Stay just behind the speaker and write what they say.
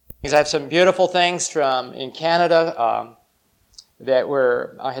Because I have some beautiful things from in Canada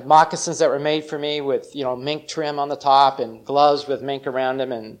I had moccasins that were made for me with, mink trim on the top and gloves with mink around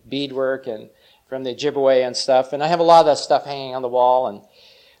them and beadwork and from the Ojibwe and stuff. And I have a lot of that stuff hanging on the wall.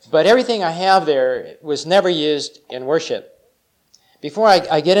 But everything I have there was never used in worship. Before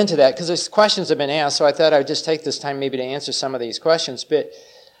I get into that, because these questions have been asked, so I thought I'd just take this time maybe to answer some of these questions. But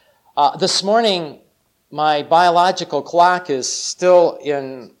this morning, my biological clock is still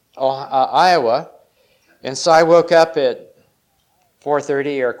in Iowa, and so I woke up at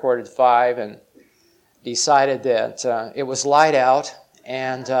 4:30 or 4:45 and decided that it was light out,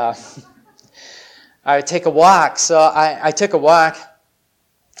 and I would take a walk. So I took a walk,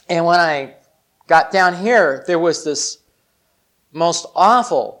 and when I got down here, there was this most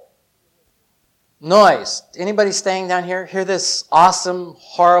awful noise. Anybody staying down here hear this awesome,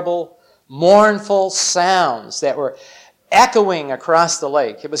 horrible, mournful sounds that were echoing across the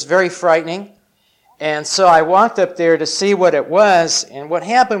lake? It was very frightening. And so I walked up there to see what it was, and what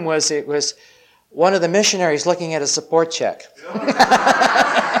happened was it was one of the missionaries looking at a support check.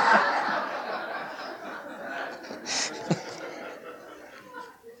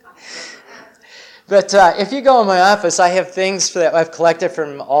 But if you go in my office, I have things that I've collected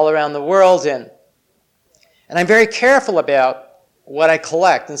from all around the world, and I'm very careful about what I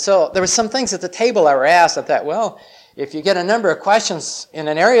collect. And so there were some things at the table I were asked. I thought, well, if you get a number of questions in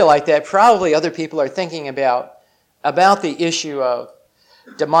an area like that, probably other people are thinking about the issue of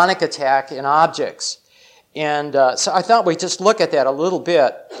demonic attack in objects. And so I thought we'd just look at that a little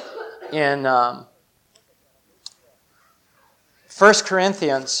bit in 1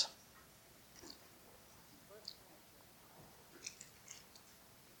 Corinthians.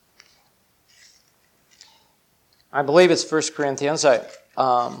 I believe it's 1 Corinthians.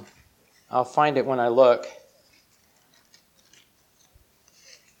 I'll find it when I look.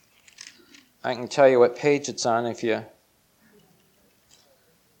 I can tell you what page it's on if you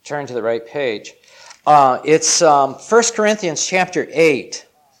turn to the right page. It's 1 Corinthians chapter 8.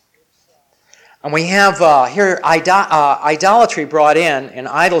 And we have here idolatry brought in and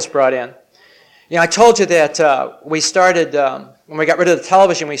idols brought in. I told you that we started, when we got rid of the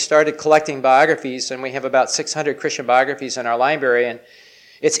television, we started collecting biographies, and we have about 600 Christian biographies in our library. And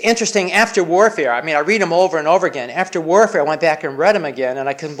it's interesting, after warfare, I read them over and over again. After warfare, I went back and read them again, and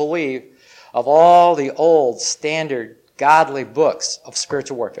I couldn't believe of all the old, standard, godly books of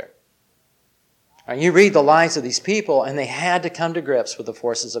spiritual warfare. And you read the lives of these people, and they had to come to grips with the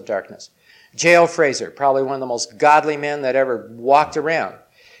forces of darkness. J.O. Fraser, probably one of the most godly men that ever walked around.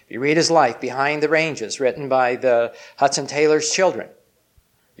 You read his life, Behind the Ranges, written by the Hudson Taylor's children.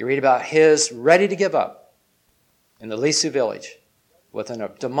 You read about his ready to give up in the Lisu village with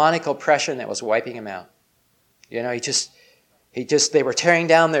a demonic oppression that was wiping him out. They were tearing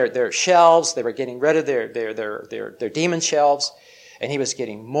down their shelves. They were getting rid of their demon shelves. And he was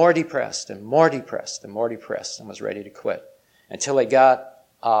getting more depressed and more depressed and more depressed and was ready to quit until he got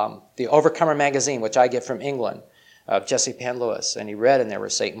the Overcomer magazine, which I get from England, of Jesse Penn Lewis, and he read in there where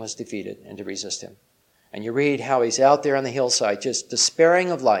Satan was defeated and to resist him. And you read how he's out there on the hillside just despairing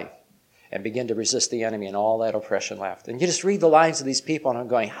of life and begin to resist the enemy, and all that oppression left. And you just read the lives of these people, and I'm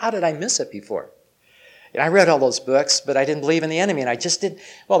going, how did I miss it before? And I read all those books, but I didn't believe in the enemy, and I just didn't.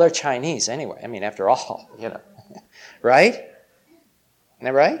 Well, they're Chinese anyway. After all, right? Isn't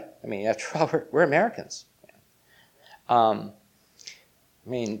that right? After all, we're Americans.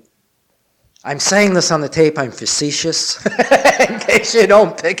 I'm saying this on the tape, I'm facetious, in case you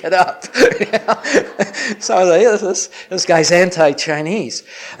don't pick it up. So I was like, this guy's anti-Chinese.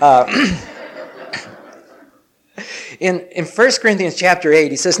 In 1 Corinthians chapter 8,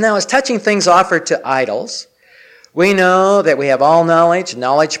 he says, now as touching things offered to idols, we know that we have all knowledge.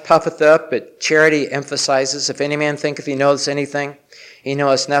 Knowledge puffeth up, but charity emphasizes. If any man thinketh he knows anything, he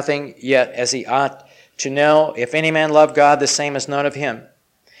knoweth nothing, yet as he ought to know. If any man love God, the same is known of him.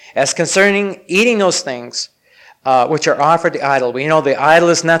 As concerning eating those things which are offered to idol, we know the idol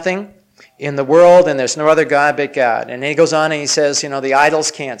is nothing in the world, and there's no other God but God. And then he goes on and he says, the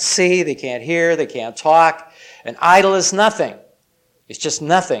idols can't see, they can't hear, they can't talk. An idol is nothing. It's just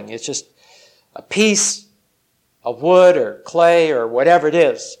nothing. It's just a piece of wood or clay or whatever it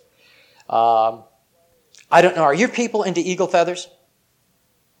is. I don't know. Are your people into eagle feathers?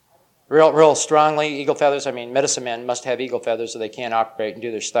 Real strongly, eagle feathers. Medicine men must have eagle feathers so they can't operate and do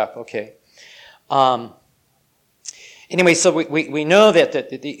their stuff. Okay. Anyway, so we know that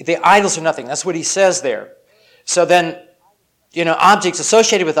the idols are nothing. That's what he says there. So then, objects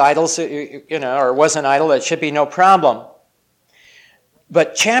associated with idols, or was an idol, that should be no problem.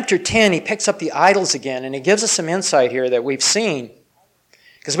 But chapter 10, he picks up the idols again, and he gives us some insight here that we've seen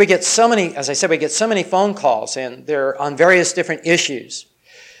Because we get so many, as I said, we get so many phone calls, and they're on various different issues.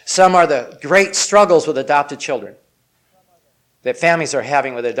 Some are the great struggles with adopted children that families are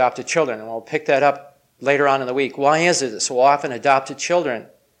having with adopted children, and we'll pick that up later on in the week. Why is it that so often adopted children,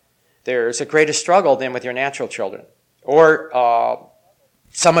 there's a greater struggle than with your natural children? Or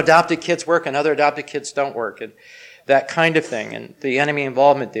some adopted kids work and other adopted kids don't work, and that kind of thing, and the enemy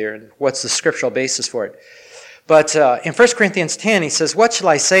involvement there, and what's the scriptural basis for it. But in 1 Corinthians 10, he says, what shall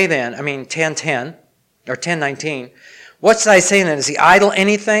I say then? 10:10, or 10:19. What shall I say then? Is the idol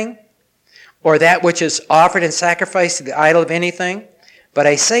anything? Or that which is offered in sacrifice to the idol of anything? But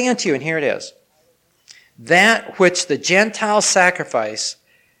I say unto you, and here it is, that which the Gentiles sacrifice,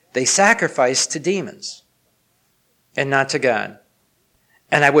 they sacrifice to demons, and not to God.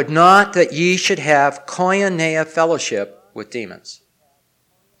 And I would not that ye should have koinonia fellowship with demons.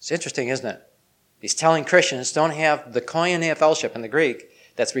 It's interesting, isn't it? He's telling Christians don't have the koinonia fellowship in the Greek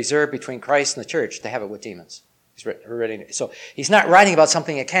that's reserved between Christ and the church to have it with demons. So he's not writing about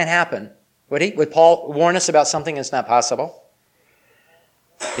something that can't happen. Would he? Would Paul warn us about something that's not possible?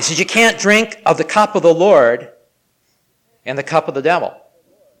 He says you can't drink of the cup of the Lord and the cup of the devil.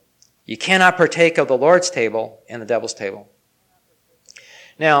 You cannot partake of the Lord's table and the devil's table.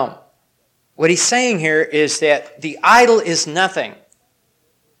 Now, what he's saying here is that the idol is nothing,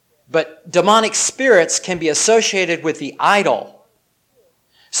 but demonic spirits can be associated with the idol,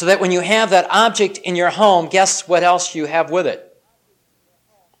 so that when you have that object in your home, guess what else you have with it?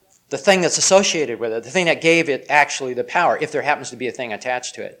 The thing that's associated with it, the thing that gave it actually the power, if there happens to be a thing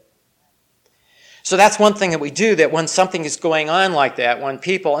attached to it. So that's one thing that we do, that when something is going on like that, when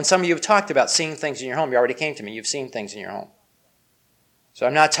people, and some of you have talked about seeing things in your home. You already came to me. You've seen things in your home. So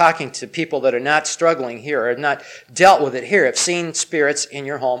I'm not talking to people that are not struggling here or have not dealt with it here, have seen spirits in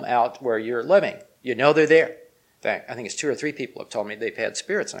your home out where you're living. You know they're there. In fact, I think it's 2 or 3 people have told me they've had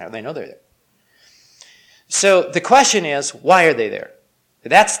spirits in there. They know they're there. So the question is, why are they there?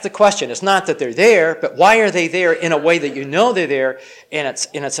 That's the question. It's not that they're there, but why are they there in a way that you know they're there, and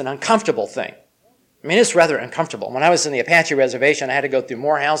it's an uncomfortable thing. It's rather uncomfortable. When I was in the Apache reservation, I had to go through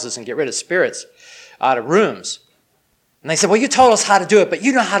more houses and get rid of spirits out of rooms. And they said, well, you told us how to do it, but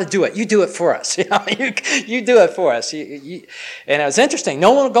you know how to do it. You do it for us. You do it for us. And it was interesting.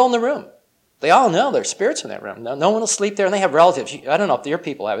 No one will go in the room. They all know there's spirits in that room. No one will sleep there, and they have relatives. I don't know if your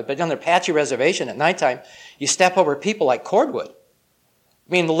people have it, but on the Apache reservation at nighttime, you step over people like cordwood.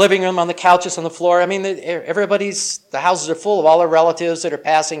 The living room, on the couches, on the floor. The houses are full of all their relatives that are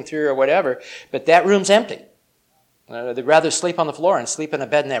passing through or whatever, but that room's empty. They'd rather sleep on the floor and sleep in a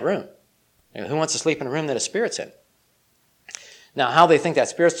bed in that room. Who wants to sleep in a room that a spirit's in? Now, how they think that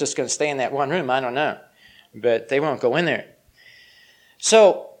spirit's just going to stay in that one room, I don't know. But they won't go in there.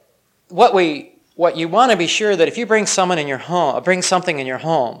 So, what you want to be sure that if you bring someone in your home, bring something in your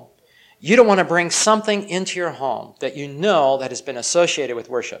home, you don't want to bring something into your home that you know that has been associated with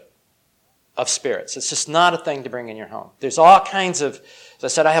worship of spirits. It's just not a thing to bring in your home. There's all kinds of, as I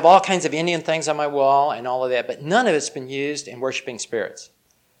said, I have all kinds of Indian things on my wall and all of that, but none of it's been used in worshiping spirits.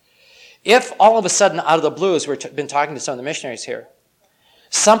 If all of a sudden, out of the blue, as we've been talking to some of the missionaries here,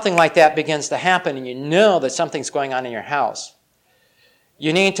 something like that begins to happen and you know that something's going on in your house,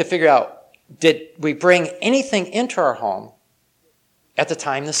 you need to figure out, did we bring anything into our home at the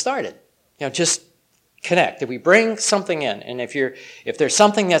time this started? Just connect. Did we bring something in? And if there's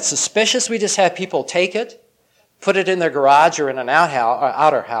something that's suspicious, we just have people take it, put it in their garage or in an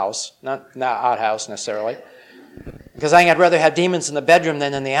outer house, not outhouse necessarily. Because I think I'd rather have demons in the bedroom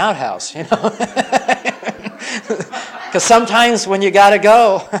than in the outhouse, Because sometimes when you got to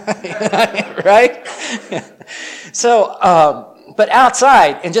go, right? So, but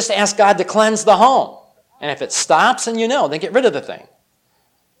outside, and just ask God to cleanse the home. And if it stops, then then get rid of the thing.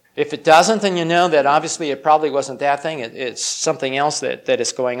 If it doesn't, then you know that obviously it probably wasn't that thing. It's something else that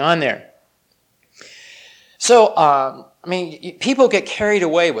is going on there. So, people get carried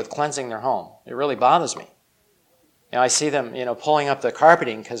away with cleansing their home. It really bothers me. I see them, pulling up the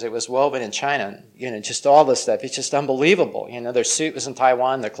carpeting because it was woven in China. Just all this stuff. It's just unbelievable. Their suit was in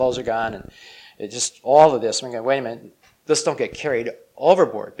Taiwan, their clothes are gone, and it just all of this. I'm going, wait a minute, let's don't get carried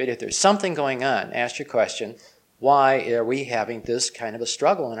overboard. But if there's something going on, ask your question, why are we having this kind of a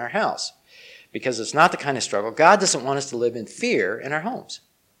struggle in our house? Because it's not the kind of struggle. God doesn't want us to live in fear in our homes.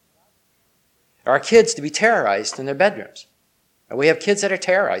 Our kids to be terrorized in their bedrooms. We have kids that are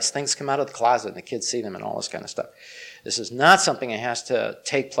terrorized. Things come out of the closet and the kids see them and all this kind of stuff. This is not something that has to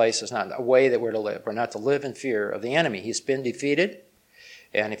take place. It's not a way that we're to live. We're not to live in fear of the enemy. He's been defeated.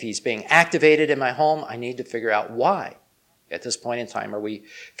 And if he's being activated in my home, I need to figure out why. At this point in time, are we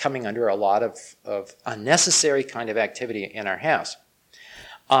coming under a lot of unnecessary kind of activity in our house?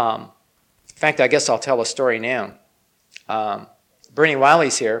 In fact, I guess I'll tell a story now. Bernie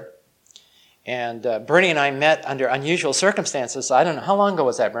Wiley's here. And Bernie and I met under unusual circumstances. I don't know. How long ago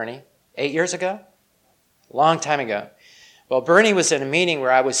was that, Bernie? 8 years ago? A long time ago. Well, Bernie was in a meeting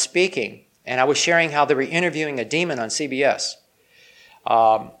where I was speaking, and I was sharing how they were interviewing a demon on CBS.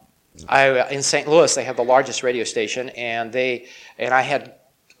 In St. Louis, they have the largest radio station, and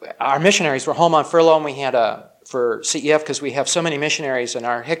our missionaries were home on furlough, and we had for CEF, because we have so many missionaries, and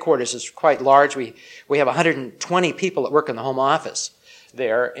our headquarters is quite large. We have 120 people that work in the home office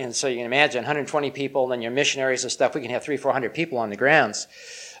there, and so you can imagine 120 people, and then your missionaries and stuff. We can have 300-400 people on the grounds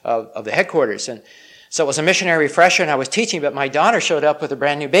of the headquarters, and so it was a missionary refresher, and I was teaching, but my daughter showed up with a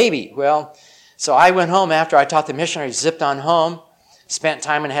brand new baby. Well, so I went home after I taught the missionaries, zipped on home, spent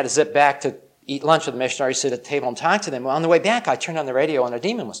time, and had to zip back to eat lunch with the missionaries, sit at the table and talk to them. Well, on the way back, I turned on the radio, and a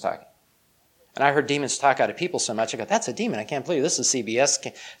demon was talking. And I heard demons talk out of people so much, I go, that's a demon. I can't believe this is CBS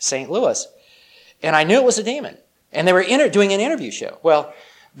St. Louis. And I knew it was a demon. And they were doing an interview show. Well,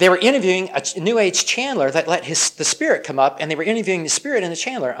 they were interviewing a New Age channeler that let the spirit come up, and they were interviewing the spirit and the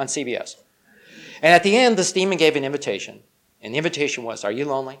channeler on CBS. And at the end, this demon gave an invitation. And the invitation was, are you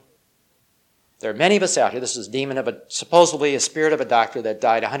lonely? There are many of us out here. This is a demon supposedly a spirit of a doctor that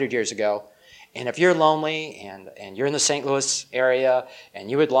died 100 years ago. And if you're lonely and you're in the St. Louis area and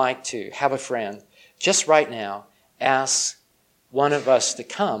you would like to have a friend, just right now, ask one of us to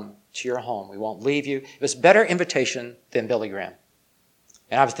come to your home. We won't leave you. It was a better invitation than Billy Graham.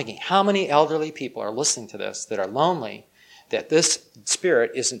 And I was thinking, how many elderly people are listening to this that are lonely, that this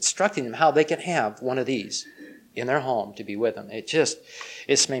spirit is instructing them how they can have one of these in their home to be with them.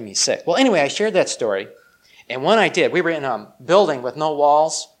 It's made me sick. Well, anyway, I shared that story. And when I did, we were in a building with no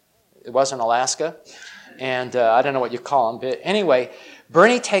walls. It was in Alaska. And I don't know what you call them. But anyway,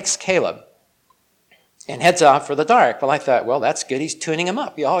 Bernie takes Caleb and heads off for the dark. Well, I thought, well, that's good. He's tuning him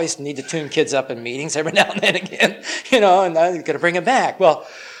up. You always need to tune kids up in meetings every now and then again, and I'm going to bring him back. Well,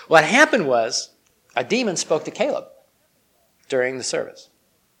 what happened was a demon spoke to Caleb during the service.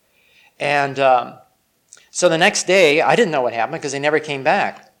 And so the next day, I didn't know what happened because they never came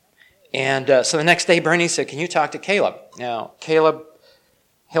back. And so the next day, Bernie said, can you talk to Caleb? Now, Caleb,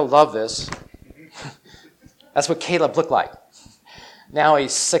 he'll love this. That's what Caleb looked like. Now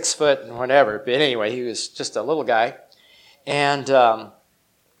he's 6 foot and whatever. But anyway, he was just a little guy. And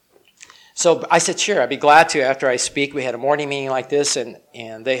so I said, sure, I'd be glad to after I speak. We had a morning meeting like this,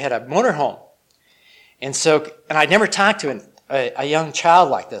 and they had a motorhome. And I'd never talked to a young child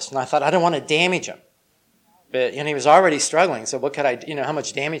like this. And I thought, I don't want to damage him. But he was already struggling. So what could I, how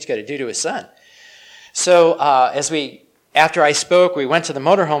much damage could I do to his son? So after I spoke, we went to the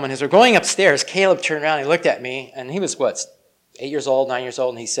motorhome, and as we're going upstairs, Caleb turned around and he looked at me, and he was 8 years old, 9 years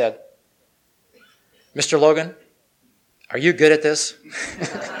old, and he said, Mr. Logan, are you good at this?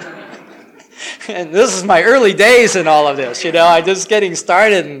 And this is my early days in all of this, I just getting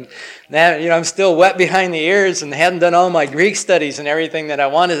started, and that, I'm still wet behind the ears and hadn't done all my Greek studies and everything that I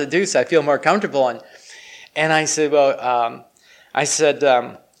wanted to do, so I feel more comfortable. And I said, well, I said,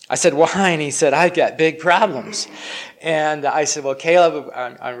 why? And he said, I've got big problems. And I said, well, Caleb,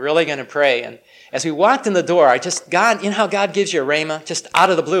 I'm really going to pray. And as we walked in the door, God, how God gives you a rhema? Just out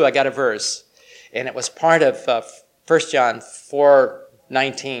of the blue, I got a verse. And it was part of 1 John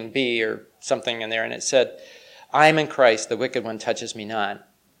 4:19b or something in there. And it said, I am in Christ, the wicked one touches me not.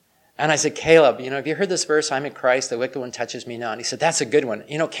 And I said, Caleb, have you heard this verse? I'm in Christ, the wicked one touches me not. And he said, that's a good one.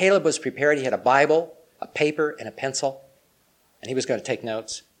 Caleb was prepared. He had a Bible, a paper, and a pencil. And he was going to take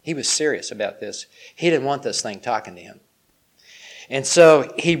notes. He was serious about this. He didn't want this thing talking to him. And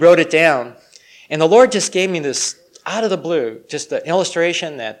so he wrote it down. And the Lord just gave me this out of the blue, just an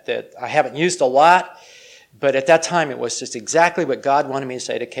illustration that I haven't used a lot. But at that time, it was just exactly what God wanted me to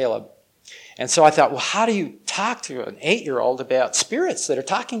say to Caleb. And so I thought, well, how do you talk to an 8-year-old about spirits that are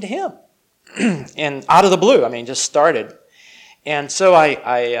talking to him? And out of the blue, just started. And so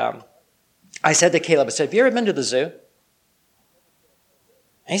I said to Caleb, I said, have you ever been to the zoo?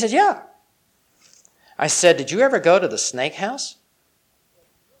 And he said, yeah. I said, did you ever go to the snake house?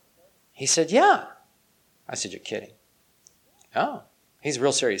 He said, yeah. I said, you're kidding. Oh, he's a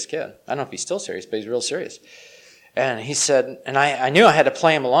real serious kid. I don't know if he's still serious, but he's real serious. And he said, and I knew I had to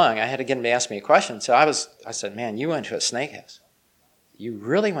play him along. I had to get him to ask me a question. So I said, man, you went to a snake house. You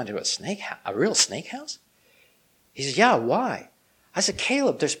really went to a snake house? A real snake house? He said, yeah, why? I said,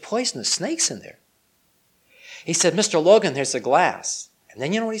 Caleb, there's poisonous snakes in there. He said, Mr. Logan, there's a glass. And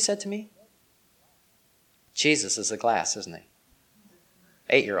then you know what he said to me? Jesus is a glass, isn't he?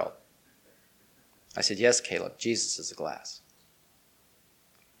 8-year-old. I said, yes, Caleb, Jesus is a glass.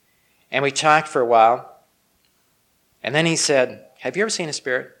 And we talked for a while. And then he said, have you ever seen a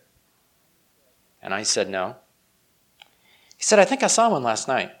spirit? And I said, no. He said, I think I saw one last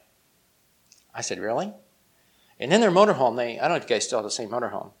night. I said, really? And in their motorhome, I don't know if you guys still have the same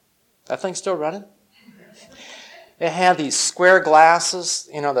motorhome. That thing's still running? It had these square glasses,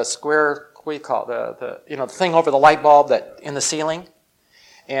 the square, what do you call it, the thing over the light bulb that in the ceiling.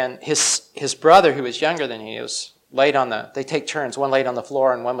 And his brother, who was younger than he was, laid on they take turns, one laid on the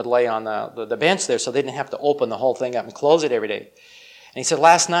floor and one would lay on the bench there, so they didn't have to open the whole thing up and close it every day. And he said,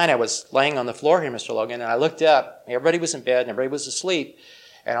 last night I was laying on the floor here, Mr. Logan, and I looked up. Everybody was in bed and everybody was asleep.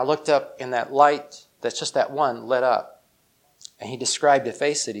 And I looked up and that light, that's just that one, lit up. And he described a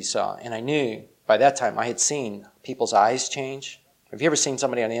face that he saw. And I knew by that time I had seen people's eyes change. Have you ever seen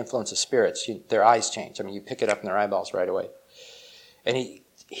somebody under the influence of spirits? Their eyes change. I mean, you pick it up in their eyeballs right away. And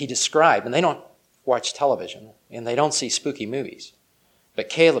he described, and they don't watch television, and they don't see spooky movies. But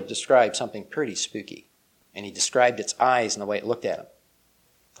Caleb described something pretty spooky. And he described its eyes and the way it looked at him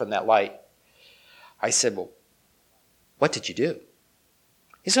from that light. I said, well, what did you do?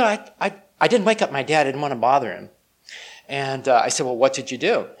 He said, I didn't wake up my dad. I didn't want to bother him. And I said, well, what did you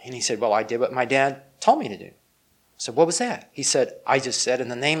do? And he said, well, I did what my dad told me to do. I said, what was that? He said, I just said, in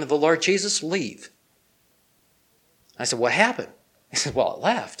the name of the Lord Jesus, leave. I said, what happened? He said, well, it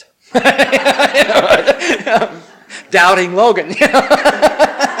left. Doubting Logan. God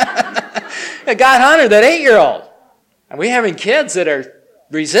honored that 8-year-old. And we're having kids that are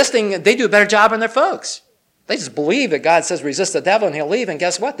resisting. They do a better job than their folks. They just believe that God says resist the devil and he'll leave. And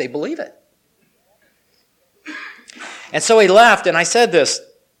guess what? They believe it. And so he left. And I said this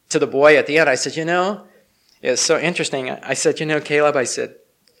to the boy at the end. I said, it's so interesting. I said, Caleb, I said,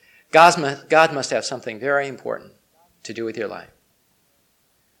 God must have something very important to do with your life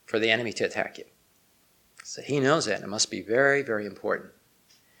for the enemy to attack you. So he knows that. And it must be very, very important.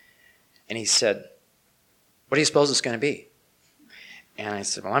 And he said, what do you suppose it's going to be? And I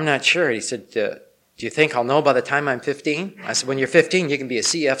said, well, I'm not sure. He said, do you think I'll know by the time I'm 15? I said, when you're 15, you can be a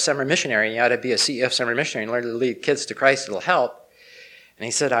CF summer missionary. You ought to be a CF summer missionary and learn to lead kids to Christ. It'll help. And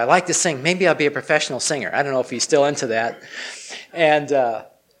he said, I like to sing. Maybe I'll be a professional singer. I don't know if he's still into that. And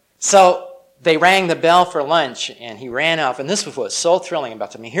so they rang the bell for lunch, and he ran off. And this was what was so thrilling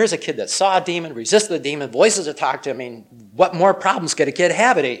about him. Here's a kid that saw a demon, resisted the demon, voices that talked to him. I mean, what more problems could a kid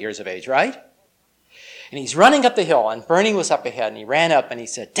have at 8 years of age, right? And he's running up the hill, and Bernie was up ahead, and he ran up, and he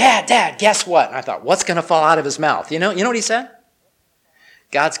said, Dad, guess what? And I thought, what's going to fall out of his mouth? You know what he said?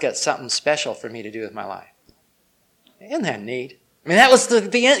 God's got something special for me to do with my life. Isn't that neat? I mean, that was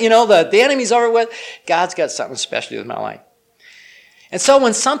the enemy's over with. God's got something special to do with my life. And so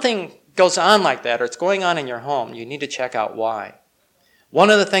when something goes on like that, or it's going on in your home, you need to check out why. One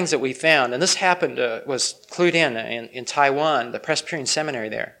of the things that we found, and this happened, was clued in Taiwan, the Presbyterian seminary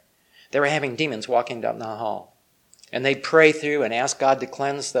there. They were having demons walking down the hall. And they'd pray through and ask God to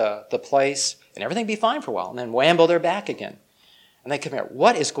cleanse the place, and everything would be fine for a while. And then whambo, they're back again. And they come here,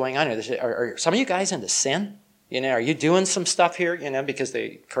 what is going on here? They say, are some of you guys into sin? Are you doing some stuff here? Because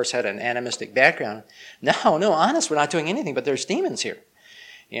they, of course, had an animistic background. No, honest, we're not doing anything, but there's demons here.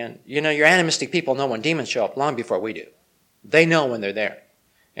 And, your animistic people know when demons show up long before we do. They know when they're there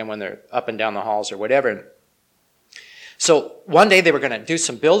and when they're up and down the halls or whatever. So one day they were going to do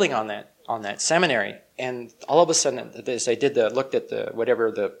some building on that seminary, and all of a sudden, as they looked at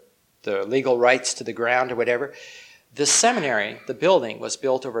the legal rights to the ground or whatever, the seminary, the building, was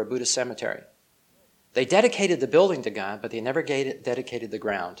built over a Buddhist cemetery. They dedicated the building to God, but they never dedicated the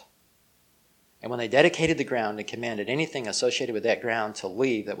ground. And when they dedicated the ground and commanded anything associated with that ground to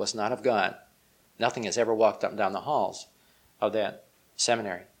leave that was not of God, nothing has ever walked up and down the halls of that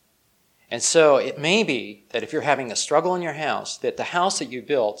seminary. And so it may be that if you're having a struggle in your house, that the house that you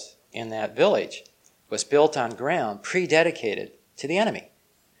built in that village was built on ground pre-dedicated to the enemy.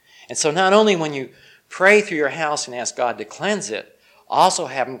 And so not only when you pray through your house and ask God to cleanse it, also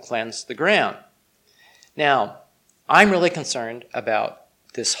have him cleanse the ground. Now, I'm really concerned about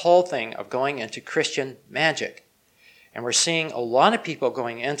this whole thing of going into Christian magic. And we're seeing a lot of people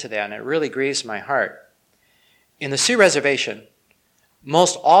going into that, and it really grieves my heart. In the Sioux Reservation,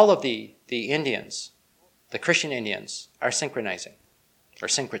 most all of the Indians, the Christian Indians, are synchronizing or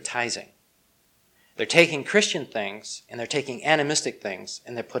syncretizing. They're taking Christian things and they're taking animistic things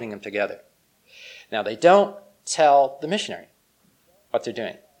and they're putting them together. Now, they don't tell the missionary what they're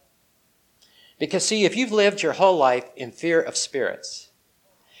doing. Because, see, if you've lived your whole life in fear of spirits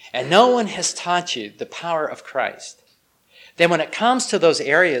and no one has taught you the power of Christ, then when it comes to those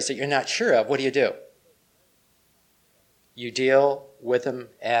areas that you're not sure of, what do? You deal with them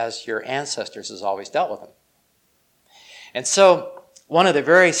as your ancestors has always dealt with them. And so one of the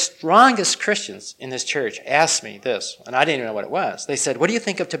very strongest Christians in this church asked me this, and I didn't even know what it was. They said, what do you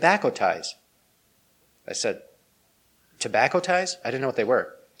think of tobacco ties? I said, tobacco ties? I didn't know what they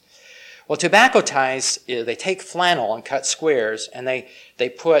were. Well, tobacco ties, they take flannel and cut squares, and they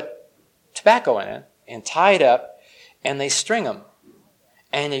put tobacco in it and tie it up, and they string them.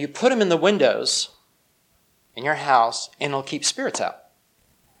 And you put them in the windows in your house, and it'll keep spirits out.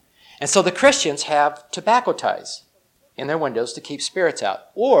 And so the Christians have tobacco ties in their windows to keep spirits out.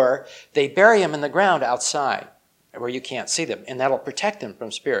 Or they bury them in the ground outside where you can't see them, and that'll protect them from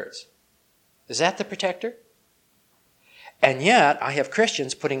spirits. Is that the protector? And yet, I have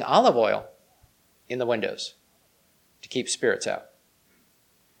Christians putting olive oil in the windows to keep spirits out.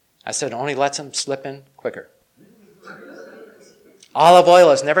 I said, it only lets them slip in quicker. Olive oil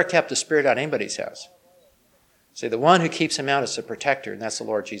has never kept a spirit out of anybody's house. See, the one who keeps him out is the protector, and that's the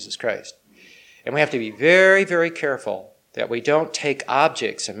Lord Jesus Christ. And we have to be very, very careful that we don't take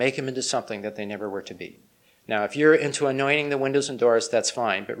objects and make them into something that they never were to be. Now, if you're into anointing the windows and doors, that's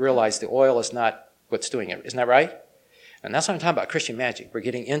fine, but realize the oil is not what's doing it. Isn't that right? And that's what I'm talking about, Christian magic. We're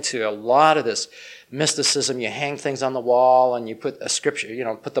getting into a lot of this mysticism. You hang things on the wall and you put a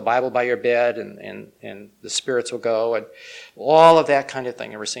scripture, put the Bible by your bed and the spirits will go and all of that kind of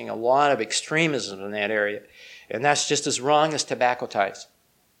thing. And we're seeing a lot of extremism in that area. And that's just as wrong as tobacco ties.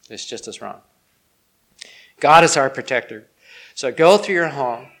 It's just as wrong. God is our protector. So go through your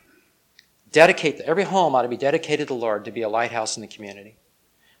home. Every home ought to be dedicated to the Lord to be a lighthouse in the community.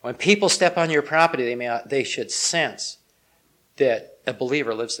 When people step on your property, they should sense that a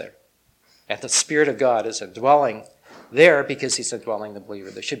believer lives there. And the Spirit of God is indwelling there because he's indwelling the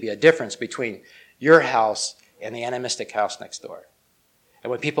believer. There should be a difference between your house and the animistic house next door. And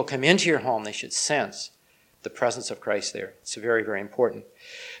when people come into your home, they should sense the presence of Christ there. It's very, very important.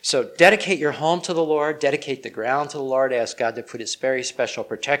 So dedicate your home to the Lord. Dedicate the ground to the Lord. Ask God to put his very special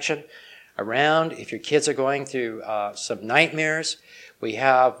protection around. If your kids are going through some nightmares, we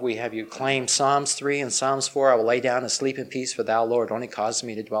have you claim Psalms 3 and Psalms 4. I will lay down and sleep in peace, for thou, Lord, only causes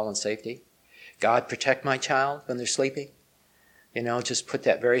me to dwell in safety. God, protect my child when they're sleeping. Just put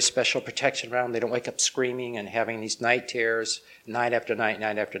that very special protection around them. They don't wake up screaming and having these night terrors, night after night,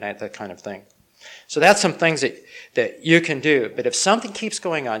 that kind of thing. So that's some things that you can do. But if something keeps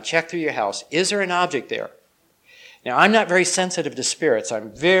going on, check through your house. Is there an object there? Now, I'm not very sensitive to spirits.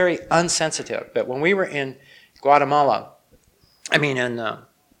 I'm very unsensitive. But when we were in Guatemala, Guatemala,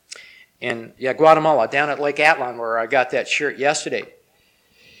 down at Lake Atlan, where I got that shirt yesterday,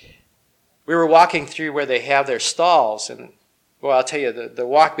 we were walking through where they have their stalls. And, well, I'll tell you, the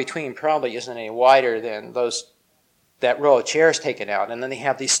walk between probably isn't any wider than that row of chairs taken out. And then they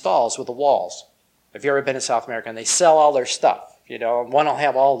have these stalls with the walls. Have you ever been in South America? And they sell all their stuff. One will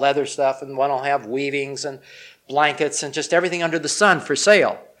have all leather stuff, and one will have weavings and blankets and just everything under the sun for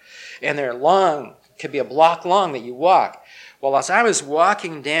sale. And they're long, could be a block long that you walk. Well, as I was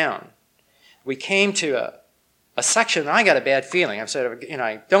walking down, we came to a section, and I got a bad feeling. I said,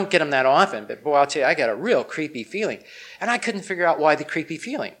 I don't get them that often, but boy, I'll tell you, I got a real creepy feeling. And I couldn't figure out why the creepy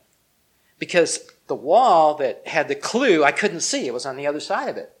feeling. Because the wall that had the clue, I couldn't see. It was on the other side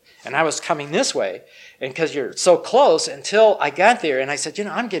of it. And I was coming this way. And because you're so close, until I got there, and I said,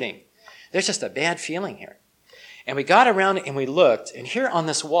 there's just a bad feeling here. And we got around and we looked, and here on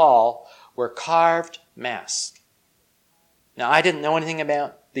this wall were carved masks. Now, I didn't know anything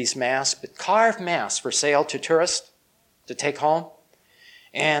about these masks, but carved masks for sale to tourists to take home.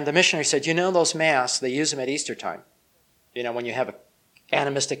 And the missionary said, those masks, they use them at Easter time. When you have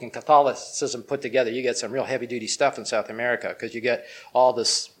animistic and Catholicism put together, you get some real heavy-duty stuff in South America because you get all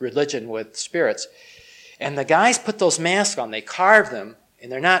this religion with spirits. And the guys put those masks on. They carve them,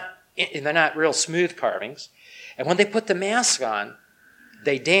 and they're not real smooth carvings. And when they put the mask on,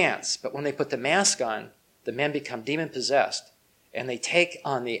 they dance. But when they put the mask on, the men become demon-possessed. And they take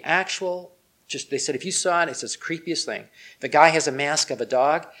on the actual, they said, if you saw it, it's the creepiest thing. If a guy has a mask of a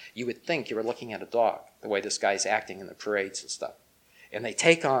dog, you would think you were looking at a dog, the way this guy's acting in the parades and stuff. And they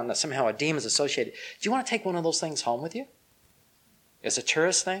take on somehow a demon's associated. Do you want to take one of those things home with you? As a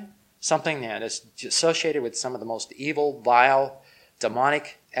tourist thing? Something that is associated with some of the most evil, vile,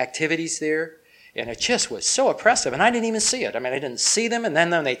 demonic activities there. And it just was so oppressive. And I didn't even see it. I didn't see them. And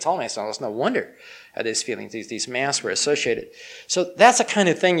then they told me, so it's no wonder at these feelings, these masks were associated. So that's the kind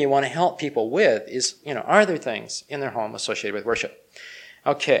of thing you want to help people with is, are there things in their home associated with worship?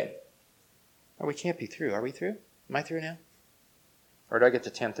 Okay. Oh, we can't be through. Are we through? Am I through now? Or do I get to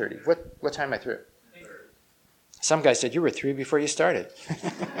 10:30? What time am I through? Some guy said, you were through before you started.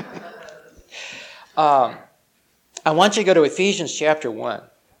 I want you to go to Ephesians chapter 1.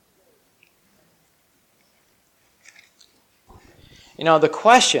 The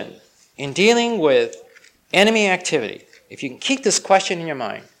question in dealing with enemy activity, if you can keep this question in your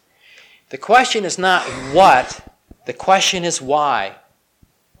mind, the question is not what, the question is why.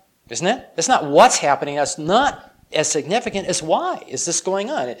 Isn't it? It's not what's happening. That's not as significant as why is this going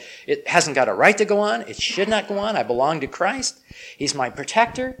on. It hasn't got a right to go on. It should not go on. I belong to Christ. He's my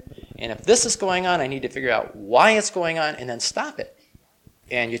protector. And if this is going on, I need to figure out why it's going on and then stop it.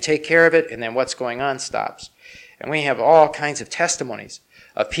 And you take care of it, and then what's going on stops. And we have all kinds of testimonies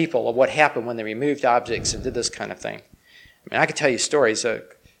of people of what happened when they removed objects and did this kind of thing. I mean, I could tell you stories.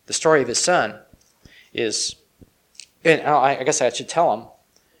 The story of his son is, and I guess I should tell him,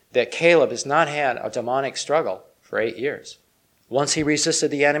 that Caleb has not had a demonic struggle for 8 years. Once he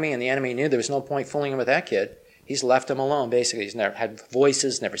resisted the enemy, and the enemy knew there was no point fooling with that kid, he's left him alone, basically. He's never had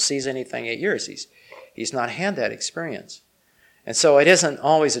voices, never sees anything. 8 years, he's not had that experience. And so it isn't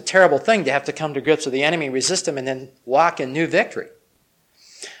always a terrible thing to have to come to grips with the enemy, resist him, and then walk in new victory.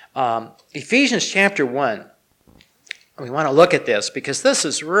 Ephesians chapter 1, we want to look at this because this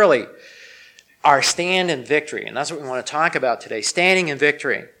is really our stand in victory. And that's what we want to talk about today, standing in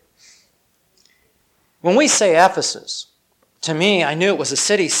victory. When we say Ephesus, to me, I knew it was a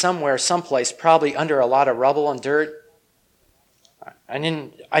city somewhere, someplace, probably under a lot of rubble and dirt. I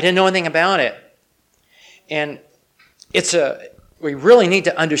didn't know anything about it. And we really need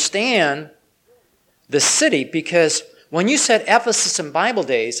to understand the city because when you said Ephesus in Bible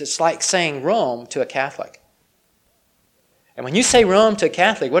days, it's like saying Rome to a Catholic. And when you say Rome to a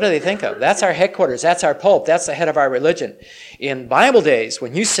Catholic, what do they think of? That's our headquarters. That's our Pope. That's the head of our religion. In Bible days,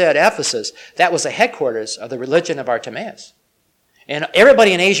 when you said Ephesus, that was the headquarters of the religion of Artemis. And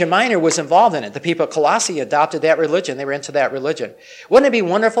everybody in Asia Minor was involved in it. The people of Colossae adopted that religion. They were into that religion. Wouldn't it be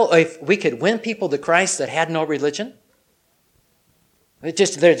wonderful if we could win people to Christ that had no religion? There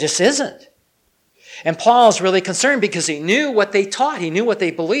just isn't. And Paul's really concerned because he knew what they taught. He knew what they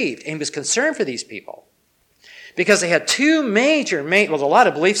believed. And he was concerned for these people. Because they had two major, a lot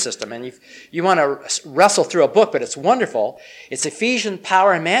of belief system. And you want to wrestle through a book, but it's wonderful. It's Ephesians,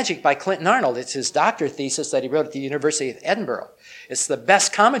 Power and Magic by Clinton Arnold. It's his doctorate thesis that he wrote at the University of Edinburgh. It's the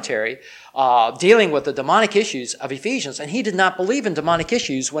best commentary dealing with the demonic issues of Ephesians. And he did not believe in demonic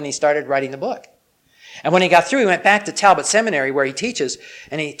issues when he started writing the book. And when he got through, he went back to Talbot Seminary where he teaches,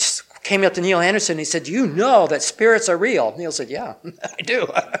 and he came up to Neil Anderson and he said, "Do you know that spirits are real?" Neil said, "Yeah, I do."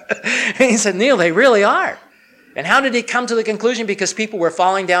 And he said, "Neil, they really are." And how did he come to the conclusion? Because people were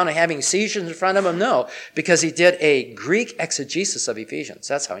falling down and having seizures in front of him? No, because he did a Greek exegesis of Ephesians.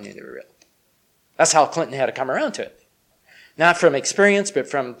 That's how he knew they were real. That's how Clinton had to come around to it. Not from experience, but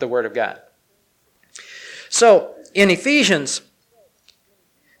from the Word of God. So, in Ephesians,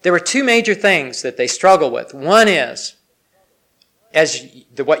 there were two major things that they struggle with. One is,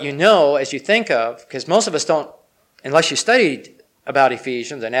 what you know as you think of, because most of us don't, unless you studied about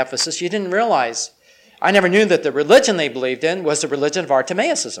Ephesians and Ephesus, you didn't realize. I never knew that the religion they believed in was the religion of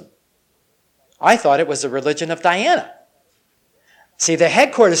Artemianism. I thought it was the religion of Diana. See, the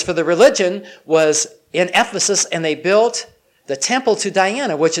headquarters for the religion was in Ephesus, and they built the temple to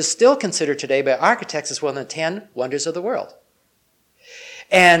Diana, which is still considered today by architects as one of the 10 wonders of the world.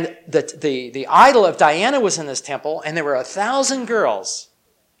 And the idol of Diana was in this temple, and there were 1,000 girls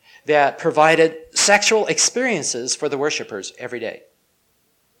that provided sexual experiences for the worshipers every day.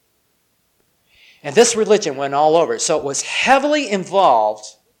 And this religion went all over. So it was heavily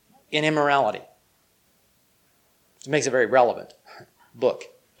involved in immorality. It makes a very relevant book.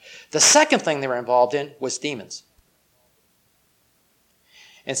 The second thing they were involved in was demons.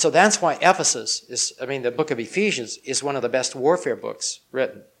 And so that's why the book of Ephesians is one of the best warfare books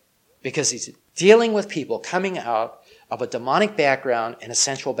written. Because he's dealing with people coming out of a demonic background and a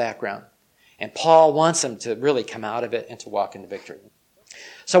sensual background. And Paul wants them to really come out of it and to walk into victory.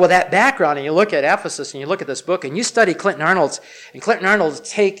 So with that background, and you look at Ephesus, and you look at this book, and you study Clinton Arnold's, and Clinton Arnold will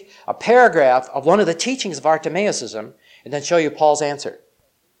take a paragraph of one of the teachings of Artemianism and then show you Paul's answer.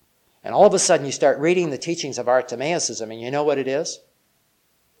 And all of a sudden, you start reading the teachings of Artemianism, and you know what it is?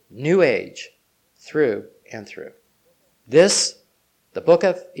 New Age, through and through. The book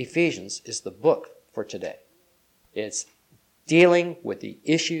of Ephesians, is the book for today. It's dealing with the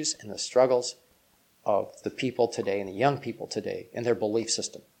issues and the struggles of the people today and the young people today and their belief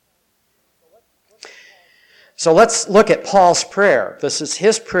system. So let's look at Paul's prayer. This is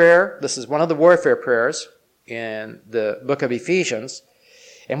his prayer. This is one of the warfare prayers in the book of Ephesians.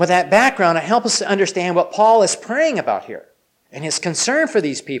 And with that background, it helps us to understand what Paul is praying about here and his concern for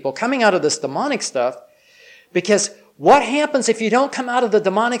these people coming out of this demonic stuff. Because what happens if you don't come out of the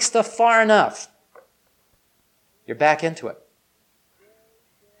demonic stuff far enough? You're back into it.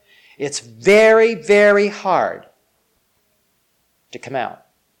 It's very, very hard to come out.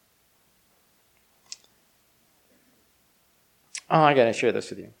 Oh, I got to share this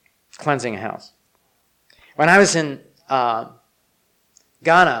with you. Cleansing a house. When I was in Ghana,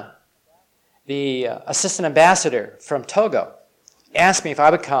 the assistant ambassador from Togo asked me if I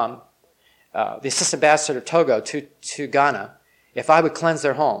would come, the assistant ambassador of Togo to Ghana, if I would cleanse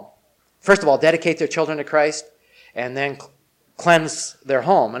their home. First of all, dedicate their children to Christ, and then cleanse their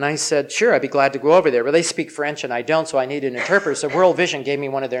home. And I said, sure, I'd be glad to go over there. But they speak French and I don't, so I need an interpreter. So World Vision gave me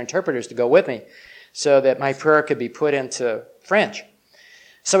one of their interpreters to go with me so that my prayer could be put into French.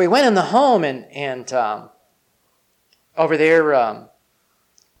 So we went in the home, and over there,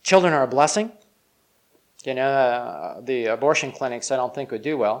 children are a blessing. You know, the abortion clinics I don't think would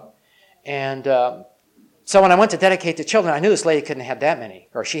do well. And so when I went to dedicate the children, I knew this lady couldn't have that many,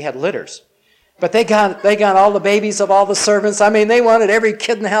 or she had litters. But they got all the babies of all the servants. I mean, they wanted every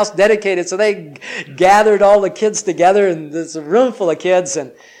kid in the house dedicated, so they gathered all the kids together, and there's a room full of kids.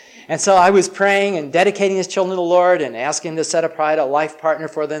 And so I was praying and dedicating his children to the Lord and asking him to set aside a life partner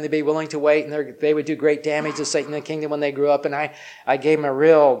for them to be willing to wait, and they would do great damage to Satan and the kingdom when they grew up. And I gave them a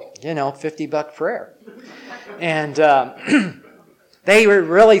real, $50 prayer. And they were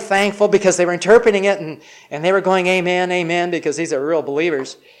really thankful because they were interpreting it, and they were going, amen, amen, because these are real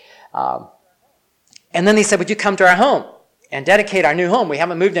believers. And then they said, would you come to our home and dedicate our new home? We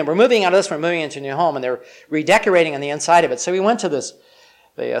haven't moved in. We're moving out of this. We're moving into a new home. And they're redecorating on the inside of it. So we went to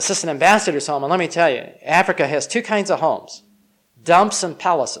the assistant ambassador's home. And let me tell you, Africa has two kinds of homes, dumps and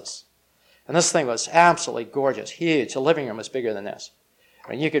palaces. And this thing was absolutely gorgeous, huge. The living room was bigger than this.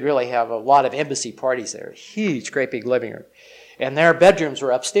 I mean, you could really have a lot of embassy parties there. Huge, great big living room. And their bedrooms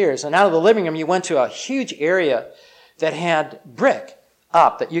were upstairs. And out of the living room, you went to a huge area that had brick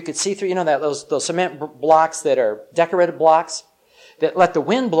up that you could see through, those cement blocks that are decorated blocks that let the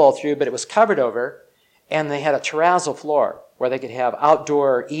wind blow through, but it was covered over, and they had a terrazzo floor where they could have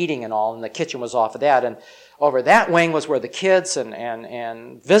outdoor eating and all, and the kitchen was off of that. And over that wing was where the kids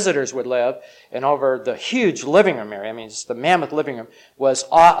and visitors would live, and over the huge living room area, just the mammoth living room, was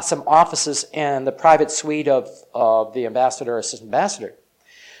some offices and the private suite of the ambassador or assistant ambassador.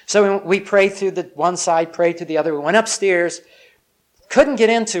 So we prayed through the one side, prayed to the other. We went upstairs. Couldn't get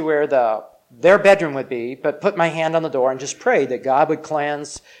into where their bedroom would be, but put my hand on the door and just prayed that God would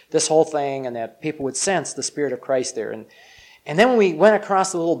cleanse this whole thing and that people would sense the Spirit of Christ there. And then when we went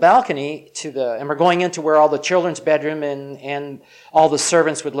across the little balcony and we're going into where all the children's bedroom and all the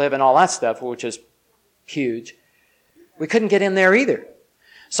servants would live and all that stuff, which is huge, we couldn't get in there either.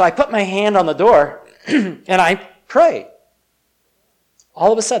 So I put my hand on the door and I prayed.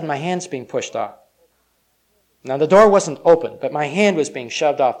 All of a sudden, my hand's being pushed off. Now, the door wasn't open, but my hand was being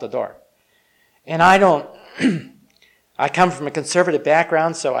shoved off the door. And I come from a conservative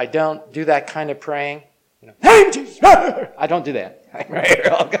background, so I don't do that kind of praying. Hey, Jesus! I don't do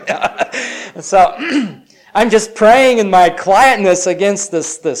that. So I'm just praying in my quietness against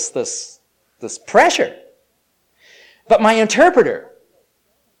this pressure. But my interpreter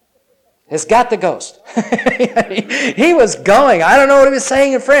has got the ghost. He was going. I don't know what he was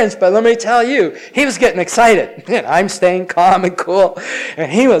saying in French, but let me tell you, he was getting excited. And I'm staying calm and cool. And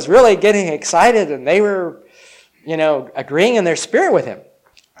he was really getting excited, and they were, agreeing in their spirit with him.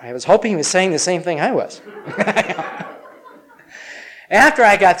 I was hoping he was saying the same thing I was. After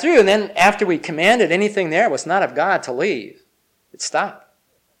I got through, and then after we commanded anything there was not of God to leave, it stopped.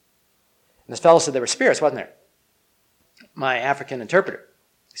 And this fellow said there were spirits, wasn't there? My African interpreter.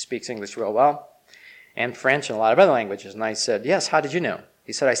 He speaks English real well, and French and a lot of other languages. And I said, yes, how did you know?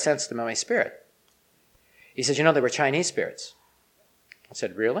 He said, I sensed them in my spirit. He said, they were Chinese spirits. I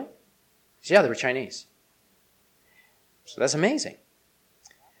said, really? He said, yeah, they were Chinese. So that's amazing.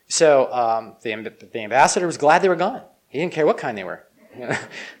 So the ambassador was glad they were gone. He didn't care what kind they were.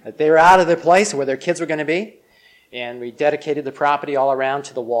 That they were out of their place where their kids were going to be. And we dedicated the property all around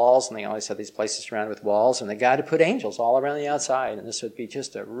to the walls, and they always had these places surrounded with walls, and they got to put angels all around the outside, and this would be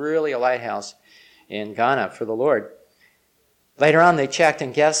just a lighthouse in Ghana for the Lord. Later on, they checked,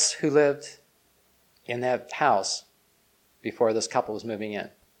 and guess who lived in that house before this couple was moving in?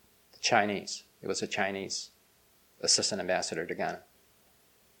 The Chinese. It was a Chinese assistant ambassador to Ghana.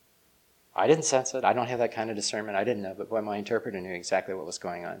 I didn't sense it. I don't have that kind of discernment. I didn't know, but boy, my interpreter knew exactly what was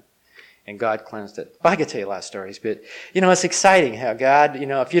going on. And God cleansed it. Well, I could tell you a lot of stories, but, it's exciting how God,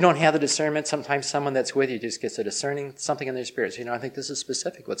 if you don't have the discernment, sometimes someone that's with you just gets a discerning something in their spirits. I think this is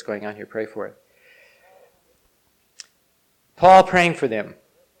specific what's going on here. Pray for it. Paul praying for them.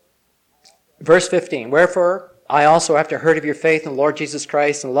 Verse 15, wherefore I also, after heard of your faith in the Lord Jesus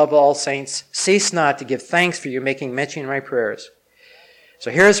Christ and love of all saints, cease not to give thanks for you, making mention in my prayers. So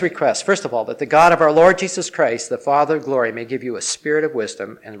here is request. First of all, that the God of our Lord Jesus Christ, the Father of glory, may give you a spirit of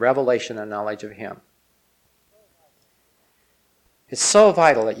wisdom and revelation and knowledge of him. It's so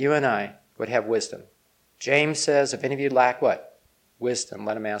vital that you and I would have wisdom. James says, if any of you lack what? Wisdom,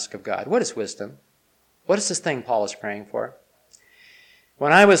 let him ask of God. What is wisdom? What is this thing Paul is praying for?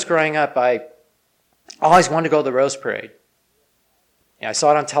 When I was growing up, I always wanted to go to the Rose Parade. I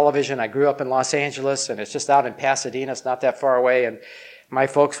saw it on television. I grew up in Los Angeles, and it's just out in Pasadena. It's not that far away, and my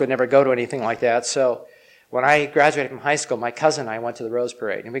folks would never go to anything like that. So when I graduated from high school, my cousin and I went to the Rose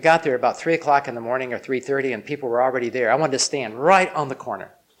Parade. And we got there about 3 o'clock in the morning or 3:30, and people were already there. I wanted to stand right on the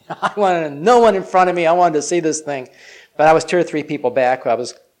corner. I wanted no one in front of me. I wanted to see this thing. But I was 2 or 3 people back.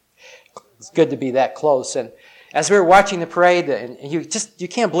 It's good to be that close. And as we were watching the parade, and you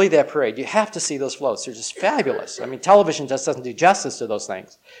can't believe that parade. You have to see those floats. They're just fabulous. I mean, television just doesn't do justice to those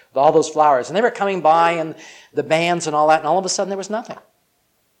things with all those flowers. And they were coming by and the bands and all that, and all of a sudden there was nothing.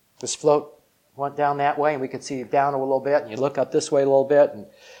 This float went down that way, and we could see down a little bit, and you look up this way a little bit, and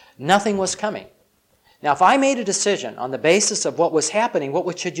nothing was coming. Now, if I made a decision on the basis of what was happening,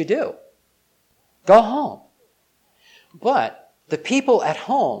 what should you do? Go home. But the people at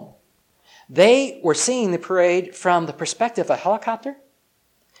home, they were seeing the parade from the perspective of a helicopter,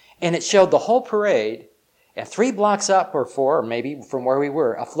 and it showed the whole parade, and 3 blocks up or 4, or maybe from where we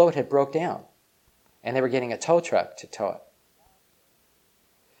were, a float had broke down, and they were getting a tow truck to tow it.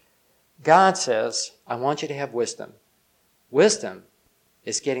 God says, I want you to have wisdom. Wisdom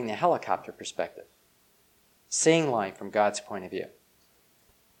is getting the helicopter perspective, seeing life from God's point of view.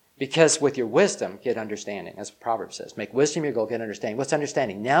 Because with your wisdom, get understanding. As the proverb says, make wisdom your goal, get understanding. What's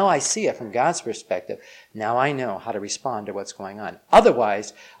understanding? Now I see it from God's perspective. Now I know how to respond to what's going on.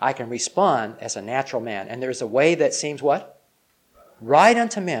 Otherwise, I can respond as a natural man. And there's a way that seems what? Right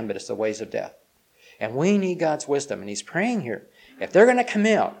unto men, but it's the ways of death. And we need God's wisdom. And he's praying here. If they're going to come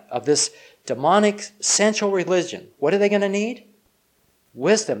out of this demonic sensual religion, what are they going to need?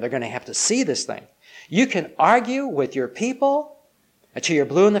 Wisdom. They're going to have to see this thing. You can argue with your people until you're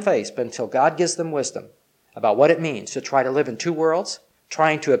blue in the face, but until God gives them wisdom about what it means to try to live in 2 worlds,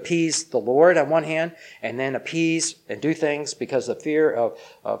 trying to appease the Lord on one hand, and then appease and do things because of fear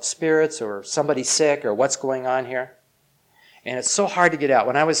of spirits or somebody sick or what's going on here. And it's so hard to get out.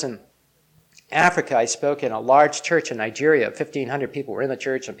 When I was in Africa, I spoke in a large church in Nigeria. 1,500 people were in the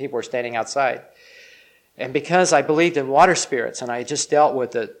church, and people were standing outside. And because I believed in water spirits, and I just dealt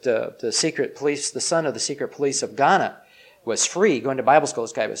with the secret police, the son of the secret police of Ghana was free, going to Bible school.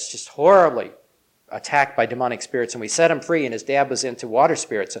 This guy was just horribly attacked by demonic spirits, and we set him free, and his dad was into water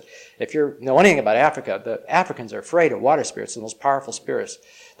spirits. If you know anything about Africa, the Africans are afraid of water spirits, the most powerful spirits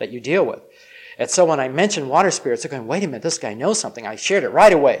that you deal with. And so when I mentioned water spirits, they're going, wait a minute, this guy knows something. I shared it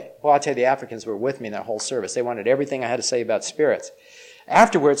right away. Well, I'll tell you, the Africans were with me in that whole service. They wanted everything I had to say about spirits.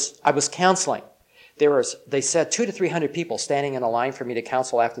 Afterwards, I was counseling. They said 200 to 300 people standing in a line for me to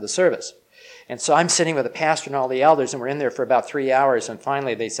counsel after the service. And so I'm sitting with the pastor and all the elders, and we're in there for about 3 hours, and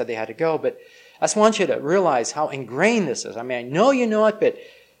finally they said they had to go. But I just want you to realize how ingrained this is. I mean, I know you know it, but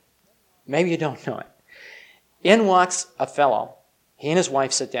maybe you don't know it. In walks a fellow. He and his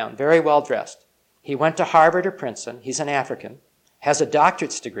wife sit down, very well dressed. He went to Harvard or Princeton. He's an African, has a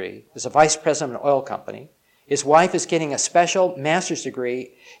doctorate's degree, is a vice president of an oil company. His wife is getting a special master's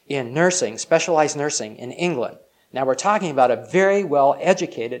degree in nursing, specialized nursing in England. Now we're talking about a very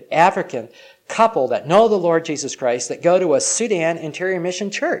well-educated African couple that know the Lord Jesus Christ, that go to a Sudan Interior Mission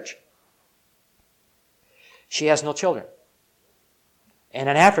church. She has no children. And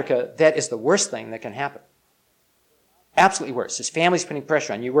in Africa, that is the worst thing that can happen. Absolutely worse. His family's putting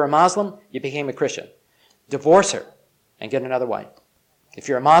pressure on you. You were a Muslim, you became a Christian. Divorce her and get another wife. If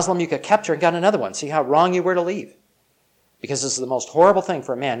you're a Muslim, you could have kept her and got another one. See how wrong you were to leave. Because this is the most horrible thing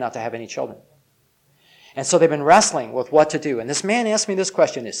for a man not to have any children. And so they've been wrestling with what to do. And this man asked me this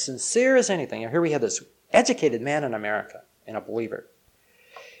question, as sincere as anything. And here we have this educated man in America and a believer.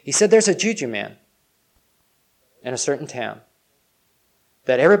 He said there's a juju man in a certain town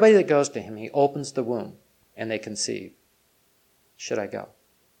that everybody that goes to him, he opens the womb and they conceive. Should I go?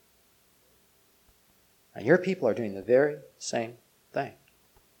 And your people are doing the very same thing.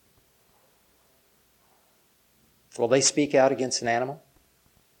 Will they speak out against an animal?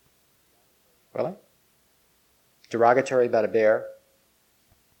 Will they? Derogatory about a bear?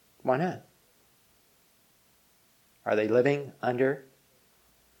 Why not? Are they living under?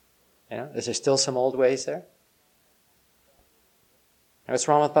 Is there still some old ways there? And what's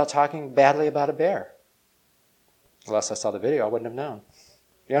wrong about talking badly about a bear? Unless I saw the video, I wouldn't have known.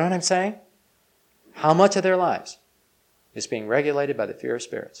 You know what I'm saying? How much of their lives is being regulated by the fear of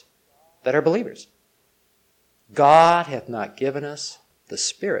spirits that are believers? God hath not given us the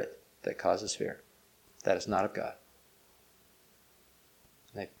spirit that causes fear. That is not of God.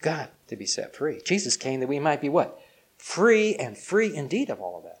 They've got to be set free. Jesus came that we might be what? Free, and free indeed of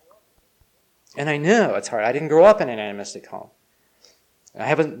all of that. And I know it's hard. I didn't grow up in an animistic home.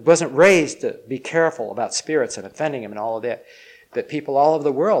 I wasn't raised to be careful about spirits and offending them and all of that. But people all over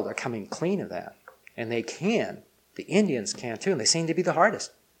the world are coming clean of that. And they can. The Indians can too. And they seem to be the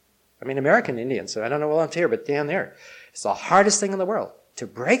hardest. I mean, American Indians. So I don't know what I'm here, but down there. It's the hardest thing in the world to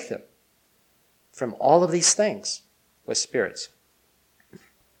break them from all of these things with spirits.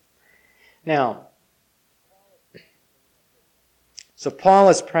 Now, so Paul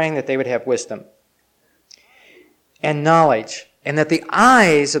is praying that they would have wisdom and knowledge, and that the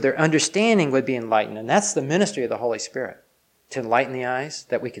eyes of their understanding would be enlightened. And that's the ministry of the Holy Spirit, to enlighten the eyes,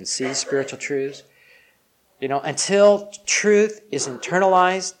 that we can see spiritual truths. You know, until truth is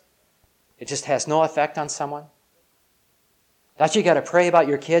internalized, it just has no effect on someone. That's you got to pray about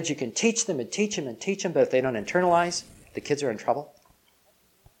your kids. You can teach them and teach them and teach them, but if they don't internalize, the kids are in trouble.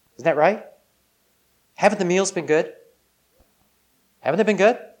 Isn't that right? Haven't the meals been good? Haven't they been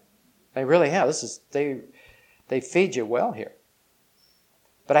good? They really have. They feed you well here.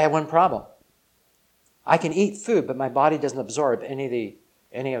 But I have one problem. I can eat food, but my body doesn't absorb any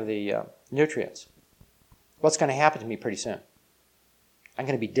of the nutrients. What's going to happen to me pretty soon? I'm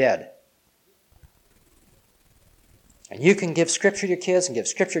going to be dead. And you can give Scripture to your kids and give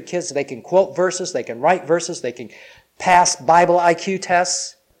Scripture to kids so they can quote verses, they can write verses, they can pass Bible IQ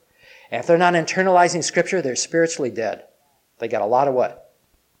tests. And if they're not internalizing Scripture, they're spiritually dead. They got a lot of what?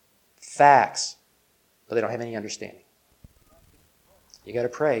 Facts. But they don't have any understanding. You got to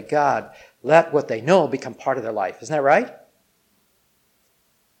pray, God, let what they know become part of their life. Isn't that right?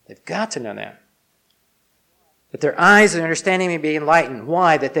 They've got to know that. That their eyes and understanding may be enlightened.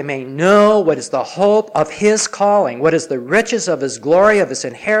 Why? That they may know what is the hope of His calling, what is the riches of His glory, of His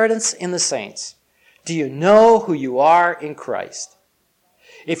inheritance in the saints. Do you know who you are in Christ?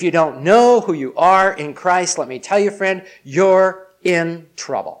 If you don't know who you are in Christ, let me tell you, friend, you're in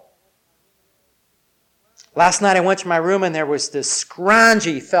trouble. Last night I went to my room and there was this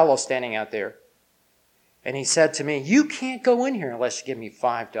scroungy fellow standing out there. And he said to me, you can't go in here unless you give me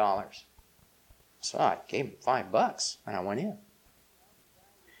 $5. So I gave him $5 and I went in.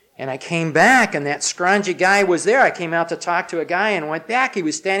 And I came back and that scroungy guy was there. I came out to talk to a guy and went back. He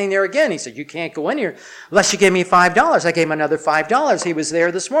was standing there again. He said, you can't go in here unless you give me $5. I gave him another $5. He was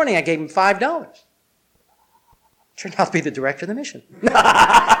there this morning. I gave him $5. Turned out to be the director of the mission.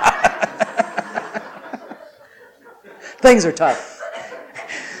 Things are tough.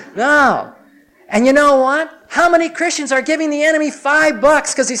 No. And you know what? How many Christians are giving the enemy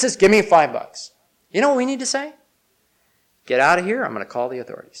 $5 because he says, give me $5? You know what we need to say? Get out of here. I'm going to call the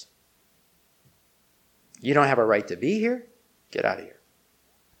authorities. You don't have a right to be here. Get out of here.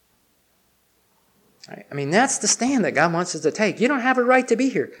 Right? I mean, that's the stand that God wants us to take. You don't have a right to be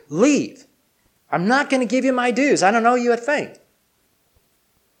here. Leave. I'm not going to give you my dues. I don't know you a thing.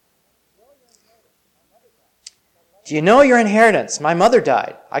 Do you know your inheritance? My mother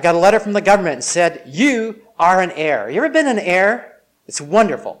died. I got a letter from the government and said, you are an heir. You ever been an heir? It's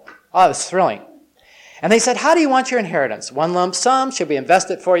wonderful. Oh, it was thrilling. And they said, how do you want your inheritance? One lump sum? Should we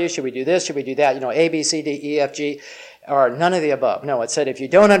invest it for you? Should we do this? Should we do that? You know, A, B, C, D, E, F, G, or none of the above. No, it said, if you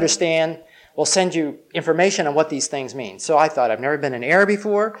don't understand, we'll send you information on what these things mean. So I thought, I've never been an heir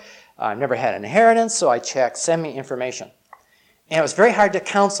before. I've never had an inheritance. So I checked, send me information. And it was very hard to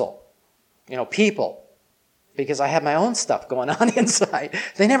counsel, people, because I had my own stuff going on inside.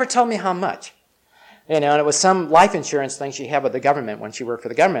 They never told me how much. And it was some life insurance thing she had with the government when she worked for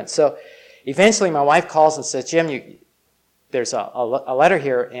the government. So eventually my wife calls and says, Jim, there's a letter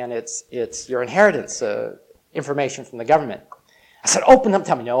here, and it's your inheritance information from the government. I said, open up.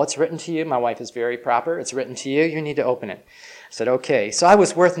 Tell me, no, it's written to you. My wife is very proper. It's written to you. You need to open it. I said, okay. So I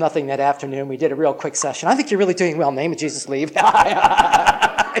was worth nothing that afternoon. We did a real quick session. I think you're really doing well. In the name of Jesus, leave.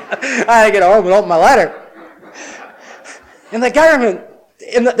 I get home and open my letter. And the government,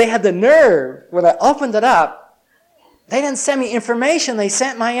 they had the nerve, when I opened it up, they didn't send me information. They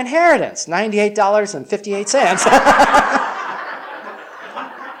sent my inheritance, $98.58.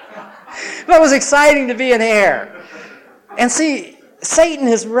 But it was exciting to be an heir. And see, Satan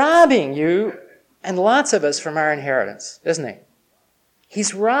is robbing you and lots of us from our inheritance, isn't he?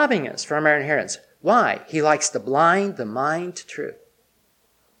 He's robbing us from our inheritance. Why? He likes to blind the mind to truth.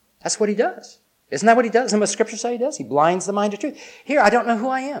 That's what he does. Isn't that what he does? Isn't what Scripture say he does? He blinds the mind to truth. Here, I don't know who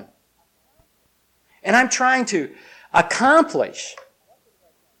I am. And I'm trying to accomplish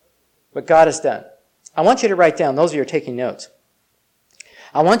what God has done. I want you to write down, those of you who are taking notes,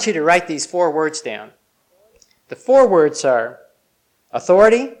 I want you to write these 4 words down. The 4 words are,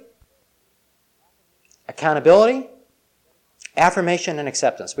 Authority, accountability, affirmation, and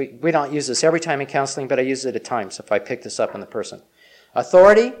acceptance. We don't use this every time in counseling, but I use it at times if I pick this up in the person.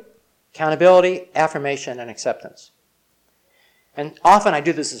 Authority, accountability, affirmation, and acceptance. And often I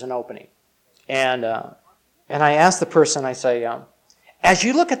do this as an opening. And I ask the person, I say, as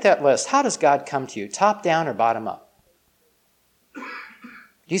you look at that list, how does God come to you? Top down or bottom up? Do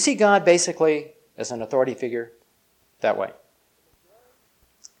you see God basically as an authority figure that way?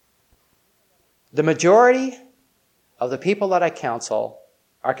 The majority of the people that I counsel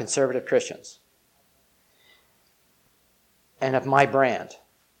are conservative Christians and of my brand.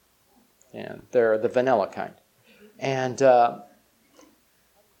 And they're the vanilla kind. And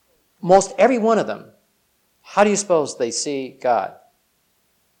most every one of them, how do you suppose they see God?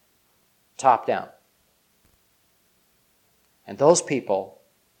 Top down. And those people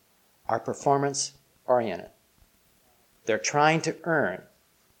are performance-oriented. They're trying to earn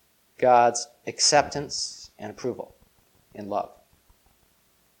God's acceptance and approval in love.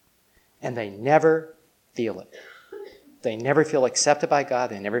 And they never feel it. They never feel accepted by God.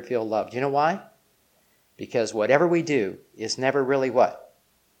 They never feel loved. You know why? Because whatever we do is never really what?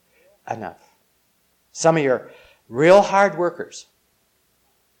 Enough. Some of your real hard workers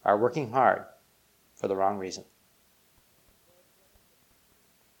are working hard for the wrong reason.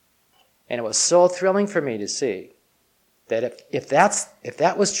 And it was so thrilling for me to see that if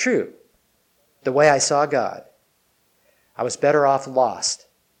that was true, the way I saw God, I was better off lost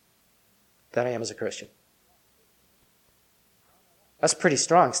than I am as a Christian. That's a pretty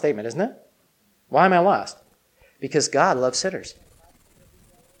strong statement, isn't it? Why am I lost? Because God loves sinners.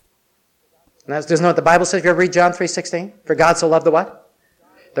 And isn't that what the Bible says? If you ever read John 3:16? For God so loved the what?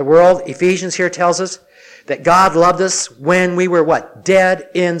 The world. Ephesians here tells us that God loved us when we were what? Dead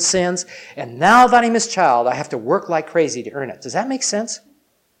in sins. And now that I'm His child, I have to work like crazy to earn it. Does that make sense?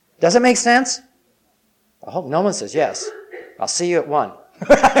 Does it make sense? I hope no one says yes. I'll see you at 1.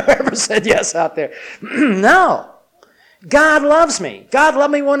 Whoever said yes out there. No. God loves me. God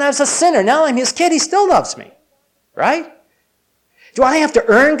loved me when I was a sinner. Now I'm His kid. He still loves me. Right? Do I have to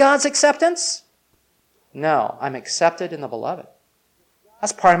earn God's acceptance? No. I'm accepted in the beloved.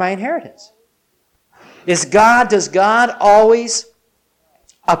 That's part of my inheritance. Does God always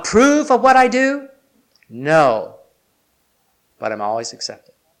approve of what I do? No. But I'm always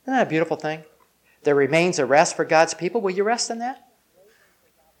accepted. Isn't that a beautiful thing? There remains a rest for God's people. Will you rest in that?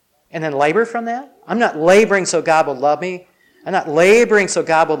 And then labor from that? I'm not laboring so God will love me. I'm not laboring so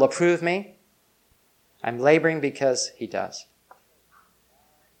God will approve me. I'm laboring because He does.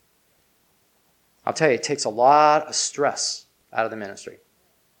 I'll tell you, it takes a lot of stress out of the ministry.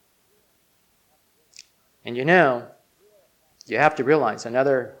 And you have to realize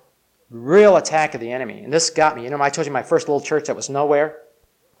another real attack of the enemy. And this got me. I told you my first little church that was nowhere,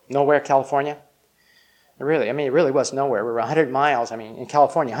 California. It really was nowhere. We were 100 miles. In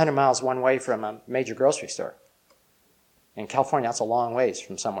California, 100 miles one way from a major grocery store. In California, that's a long ways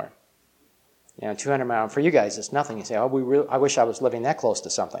from somewhere. 200 miles. For you guys, it's nothing. You say, I wish I was living that close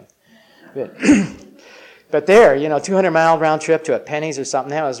to something. But there, 200-mile round trip to a Penny's or something,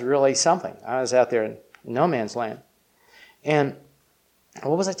 that was really something. I was out there in no man's land. And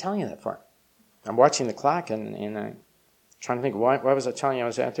what was I telling you that for? I'm watching the clock and trying to think, why was I telling you I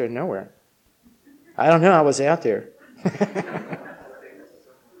was out there nowhere? I don't know, I was out there.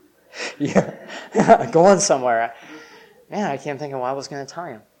 Yeah, going somewhere. Man, I can't think of what I was going to tell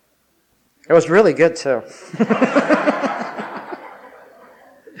you. It was really good, too.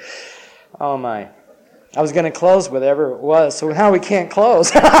 Oh, my. I was going to close whatever it was, so now we can't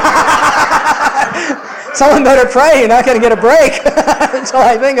close. Someone better pray. You're not going to get a break until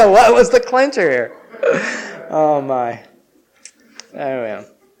I think of what was the clincher here. Oh, my. Anyway.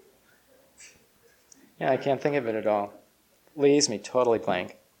 Yeah, I can't think of it at all. Leaves me totally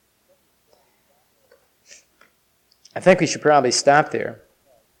blank. I think we should probably stop there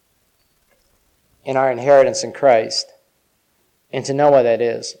in our inheritance in Christ and to know what that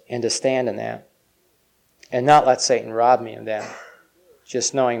is and to stand in that and not let Satan rob me of that,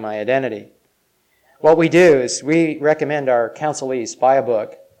 just knowing my identity. What we do is we recommend our counselees buy a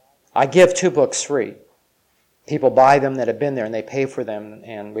book. I give 2 books free. People buy them that have been there and they pay for them,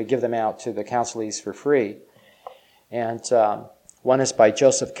 and we give them out to the counselees for free. And one is by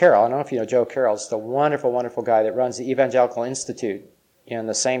Joseph Carroll. I don't know if you know Joe Carroll. He's the wonderful, wonderful guy that runs the Evangelical Institute in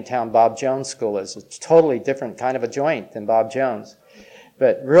the same town Bob Jones' school is. It's a totally different kind of a joint than Bob Jones,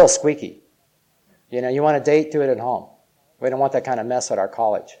 but real squeaky. You want to date, do it at home. We don't want that kind of mess at our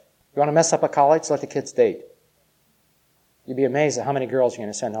college. You want to mess up a college? Let the kids date. You'd be amazed at how many girls you're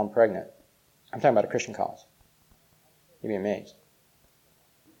going to send home pregnant. I'm talking about a Christian college. You'd be amazed.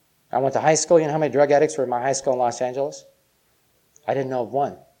 I went to high school. You know how many drug addicts were in my high school in Los Angeles? I didn't know of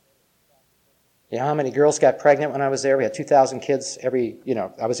one. You know how many girls got pregnant when I was there? We had 2,000 kids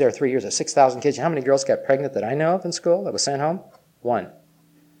I was there 3 years, 6,000 kids. You know how many girls got pregnant that I know of in school that was sent home? One.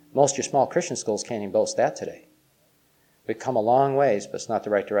 Most of your small Christian schools can't even boast that today. We've come a long ways, but it's not the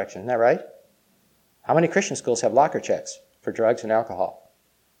right direction. Isn't that right? How many Christian schools have locker checks for drugs and alcohol?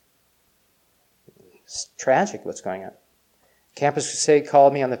 It's tragic what's going on. Campus Crusade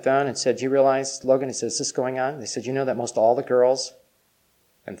called me on the phone and said, "Do you realize, Logan," he said, "is this going on?" They said, "You know that most all the girls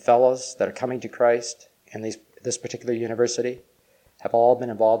and fellows that are coming to Christ in this particular university have all been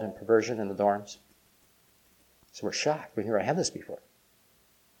involved in perversion in the dorms?" So we're shocked. We've never had this before.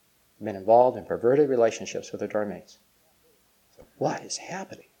 Been involved in perverted relationships with their dorm mates. So what is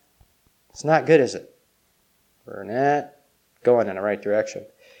happening? It's not good, is it? We're not going in the right direction.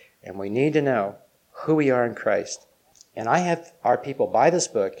 And we need to know who we are in Christ. And I have our people buy this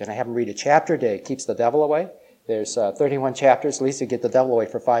book, and I have them read a chapter a day. It keeps the devil away. There's 31 chapters, at least to get the devil away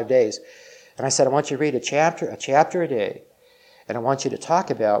for 5 days. And I said, I want you to read a chapter a day. And I want you to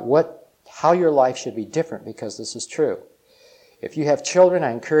talk about how your life should be different, because this is true. If you have children, I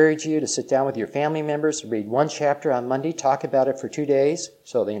encourage you to sit down with your family members, read one chapter on Monday, talk about it for 2 days,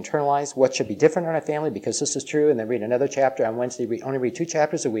 so they internalize what should be different in our family, because this is true, and then read another chapter on Wednesday. Only read 2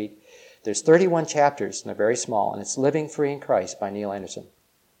 chapters a week. There's 31 chapters, and they're very small, and it's Living Free in Christ by Neil Anderson.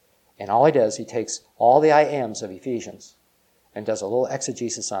 And all he does, he takes all the I ams of Ephesians and does a little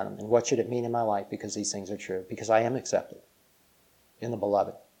exegesis on them, and what should it mean in my life, because these things are true, because I am accepted in the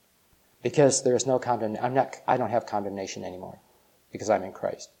beloved, because there is no condemnation. I don't have condemnation anymore, because I'm in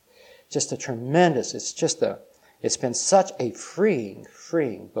Christ. Just a tremendous, it's been such a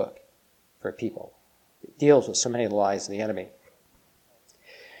freeing book for people. It deals with so many of the lies of the enemy.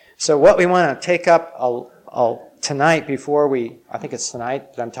 So what we want to take up tonight I think it's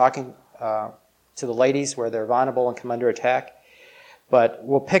tonight that I'm talking to the ladies where they're vulnerable and come under attack, but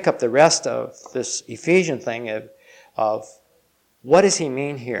we'll pick up the rest of this Ephesian thing of what does he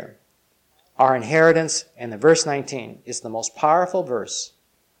mean here? Our inheritance, and the verse 19 is the most powerful verse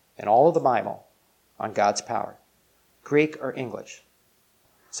in all of the Bible on God's power, Greek or English.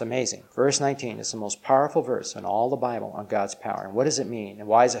 It's amazing. Verse 19 is the most powerful verse in all the Bible on God's power. And what does it mean? And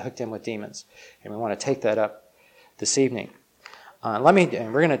why is it hooked in with demons? And we want to take that up this evening. And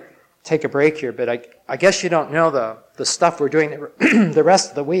we're going to take a break here, but I guess you don't know the stuff we're doing the rest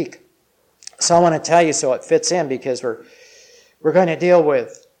of the week. So I want to tell you so it fits in, because we're going to deal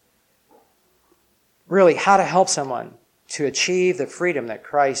with really how to help someone to achieve the freedom that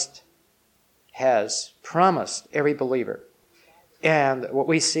Christ has promised every believer. And what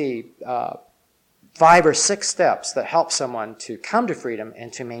we see, 5 or 6 steps that help someone to come to freedom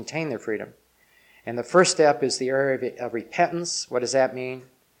and to maintain their freedom. And the first step is the area of repentance. What does that mean?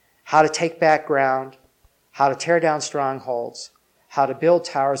 How to take back ground, how to tear down strongholds, how to build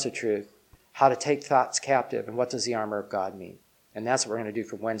towers of truth, how to take thoughts captive, and what does the armor of God mean? And that's what we're going to do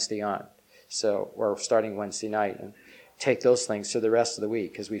from Wednesday on. So we're starting Wednesday night and take those things to the rest of the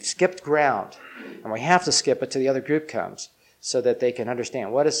week, because we've skipped ground, and we have to skip it till the other group comes, so that they can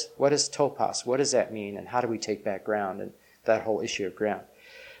understand what is topos, what does that mean, and how do we take back ground, and that whole issue of ground.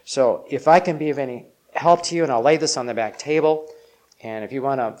 So if I can be of any help to you, and I'll lay this on the back table, and if you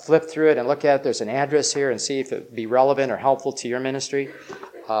want to flip through it and look at it, there's an address here, and see if it would be relevant or helpful to your ministry,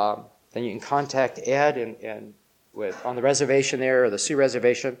 then you can contact Ed and on the reservation there, or the Sioux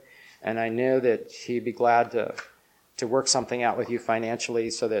reservation, and I know that he'd be glad to work something out with you financially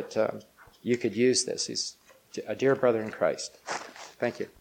so that you could use this. He's a dear brother in Christ. Thank you.